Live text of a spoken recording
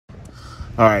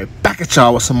Alright, back at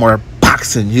y'all with some more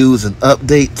boxing news and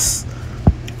updates.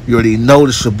 You already know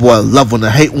this your boy Love One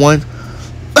to Hate One.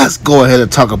 Let's go ahead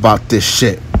and talk about this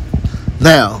shit.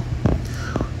 Now,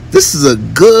 this is a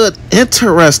good,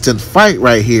 interesting fight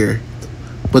right here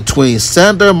between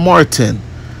Sandor Martin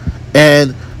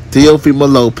and Teofimo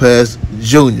Lopez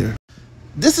Jr.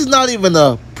 This is not even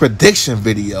a prediction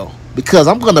video because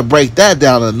I'm going to break that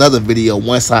down in another video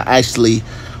once I actually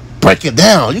break it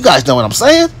down. You guys know what I'm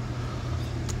saying?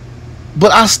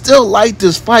 But I still like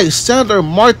this fight. Sandor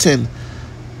Martin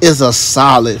is a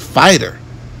solid fighter.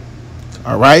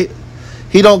 Alright?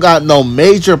 He don't got no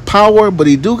major power, but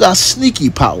he do got sneaky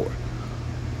power.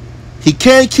 He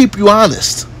can keep you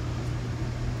honest.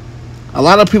 A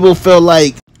lot of people feel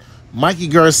like Mikey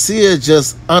Garcia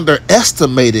just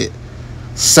underestimated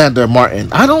Sandor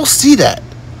Martin. I don't see that.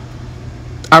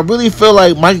 I really feel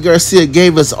like Mikey Garcia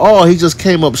gave us all. He just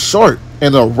came up short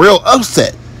in a real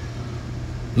upset.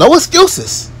 No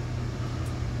excuses.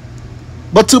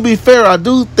 But to be fair, I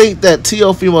do think that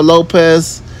Teofimo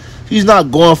Lopez, he's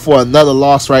not going for another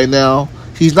loss right now.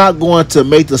 He's not going to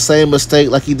make the same mistake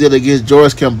like he did against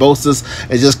George Kambosos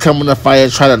and just come in the fight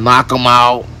and try to knock him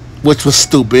out, which was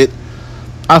stupid.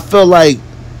 I feel like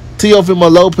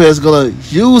Teofimo Lopez is going to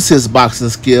use his boxing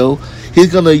skill.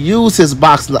 He's going to use his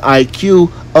boxing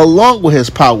IQ along with his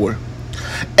power.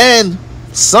 And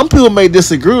some people may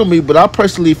disagree with me, but I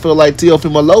personally feel like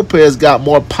Teofimo Lopez got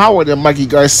more power than Mikey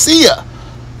Garcia.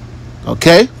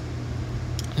 Okay?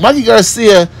 Mikey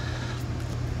Garcia,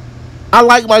 I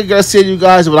like Mikey Garcia, you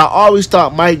guys, but I always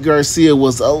thought Mikey Garcia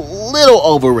was a little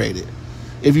overrated.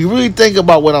 If you really think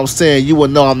about what I'm saying, you will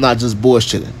know I'm not just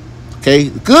bullshitting. Okay?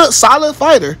 Good, solid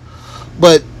fighter,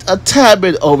 but a tad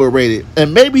bit overrated.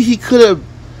 And maybe he could have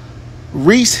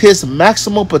reached his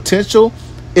maximum potential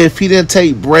if he didn't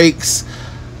take breaks.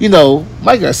 You know,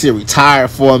 Mikey Garcia retired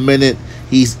for a minute.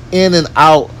 He's in and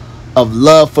out of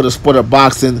love for the sport of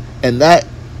boxing, and that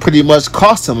pretty much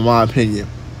cost him, in my opinion.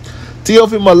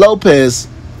 Teofimo Lopez,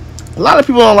 a lot of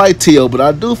people don't like Teo, but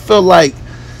I do feel like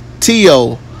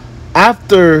Teo,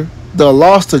 after the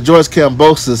loss to George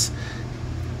Kambosos,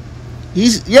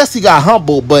 yes, he got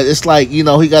humbled, but it's like, you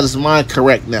know, he got his mind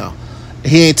correct now.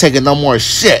 He ain't taking no more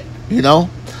shit, you know?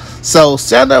 So,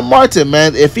 Sandor Martin,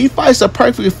 man, if he fights a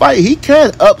perfect fight, he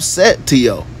can upset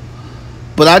Teo.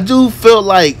 But I do feel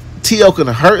like Teo can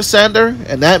hurt Sandor,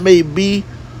 and that may be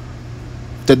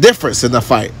the difference in the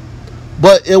fight.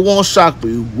 But it won't shock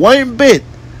me one bit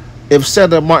if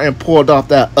Sandor Martin pulled off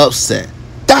that upset.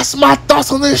 That's my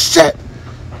thoughts on this shit.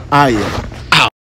 I am.